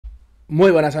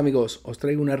Muy buenas amigos, os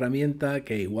traigo una herramienta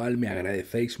que igual me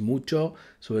agradecéis mucho,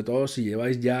 sobre todo si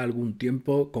lleváis ya algún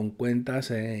tiempo con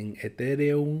cuentas en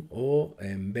Ethereum o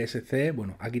en BSC.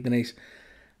 Bueno, aquí tenéis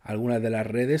algunas de las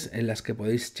redes en las que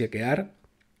podéis chequear.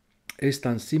 Es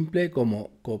tan simple como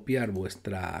copiar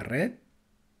vuestra red,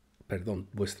 perdón,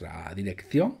 vuestra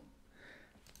dirección,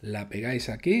 la pegáis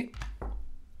aquí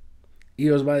y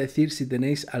os va a decir si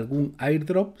tenéis algún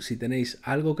airdrop, si tenéis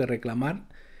algo que reclamar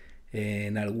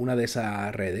en alguna de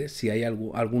esas redes, si hay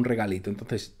algún regalito.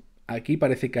 Entonces, aquí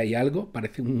parece que hay algo,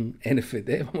 parece un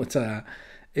NFT. Vamos a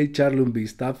echarle un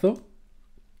vistazo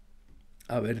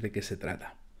a ver de qué se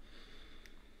trata.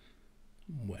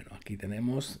 Bueno, aquí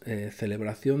tenemos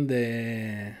celebración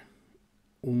de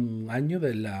un año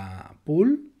de la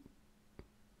pool.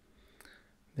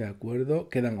 De acuerdo,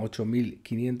 quedan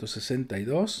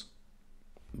 8.562.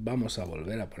 Vamos a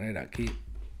volver a poner aquí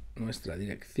nuestra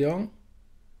dirección.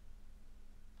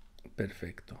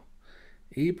 Perfecto.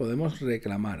 Y podemos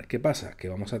reclamar. ¿Qué pasa? Que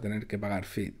vamos a tener que pagar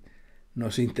feed.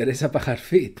 ¿Nos interesa pagar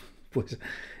feed? Pues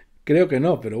creo que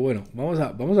no, pero bueno, vamos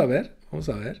a ver, vamos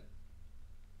a ver.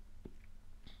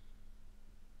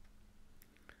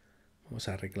 Vamos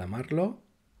a reclamarlo.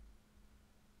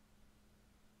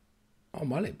 Oh,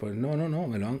 vale, pues no,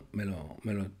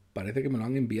 parece que me lo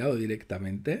han enviado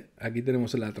directamente. Aquí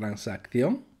tenemos la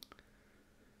transacción.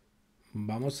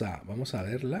 Vamos a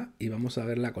verla y vamos a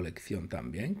ver la colección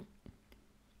también.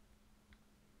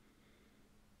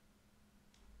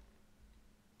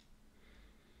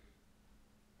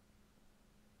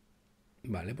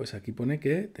 Vale, pues aquí pone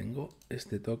que tengo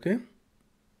este toque.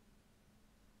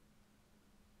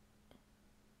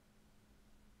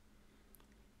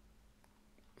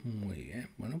 Muy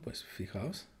bien, bueno, pues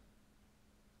fijaos.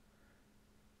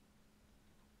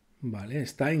 Vale,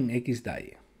 está en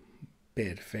XDAI.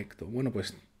 Perfecto. Bueno,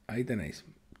 pues ahí tenéis.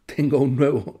 Tengo un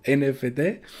nuevo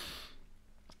NFT.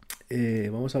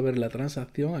 Vamos a ver la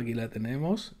transacción. Aquí la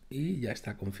tenemos y ya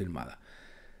está confirmada.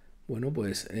 Bueno,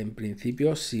 pues en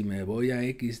principio si me voy a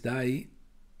XDAI,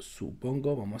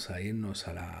 supongo, vamos a irnos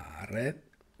a la red,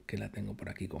 que la tengo por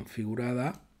aquí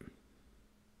configurada.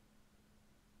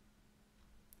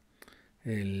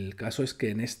 El caso es que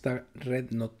en esta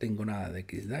red no tengo nada de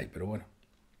XDAI, pero bueno.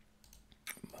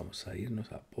 Vamos a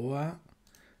irnos a POA,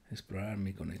 explorar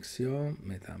mi conexión,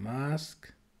 MetaMask,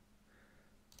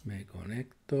 me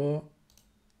conecto.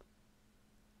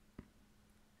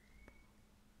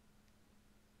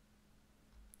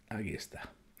 Aquí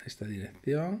está, esta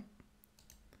dirección.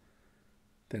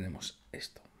 Tenemos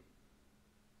esto.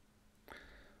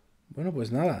 Bueno,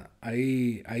 pues nada,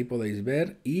 ahí podéis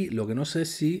ver. Y lo que no sé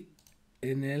si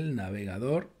en el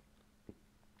navegador,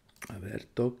 a ver,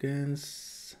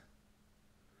 tokens,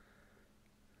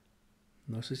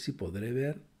 no sé si podré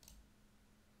ver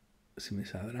si me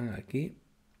saldrán aquí.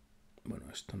 Bueno,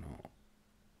 esto no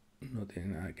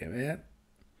tiene nada que ver.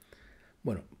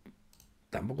 Bueno,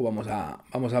 tampoco vamos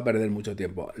a perder mucho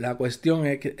tiempo. La cuestión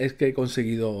es que he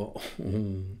conseguido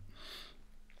un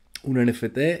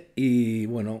NFT y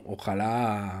bueno,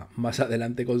 ojalá más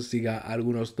adelante consiga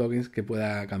algunos tokens que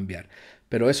pueda cambiar.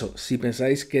 Pero eso, si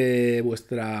pensáis que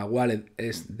vuestra wallet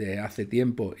es de hace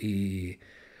tiempo y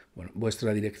bueno,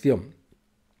 vuestra dirección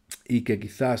y que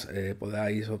quizás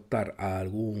podáis optar a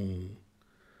algún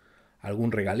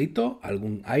regalito,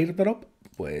 algún airdrop,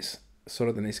 pues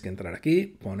solo tenéis que entrar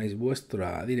aquí, ponéis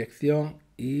vuestra dirección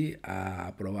y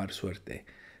a probar suerte.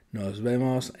 Nos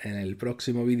vemos en el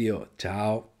próximo vídeo.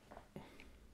 Chao.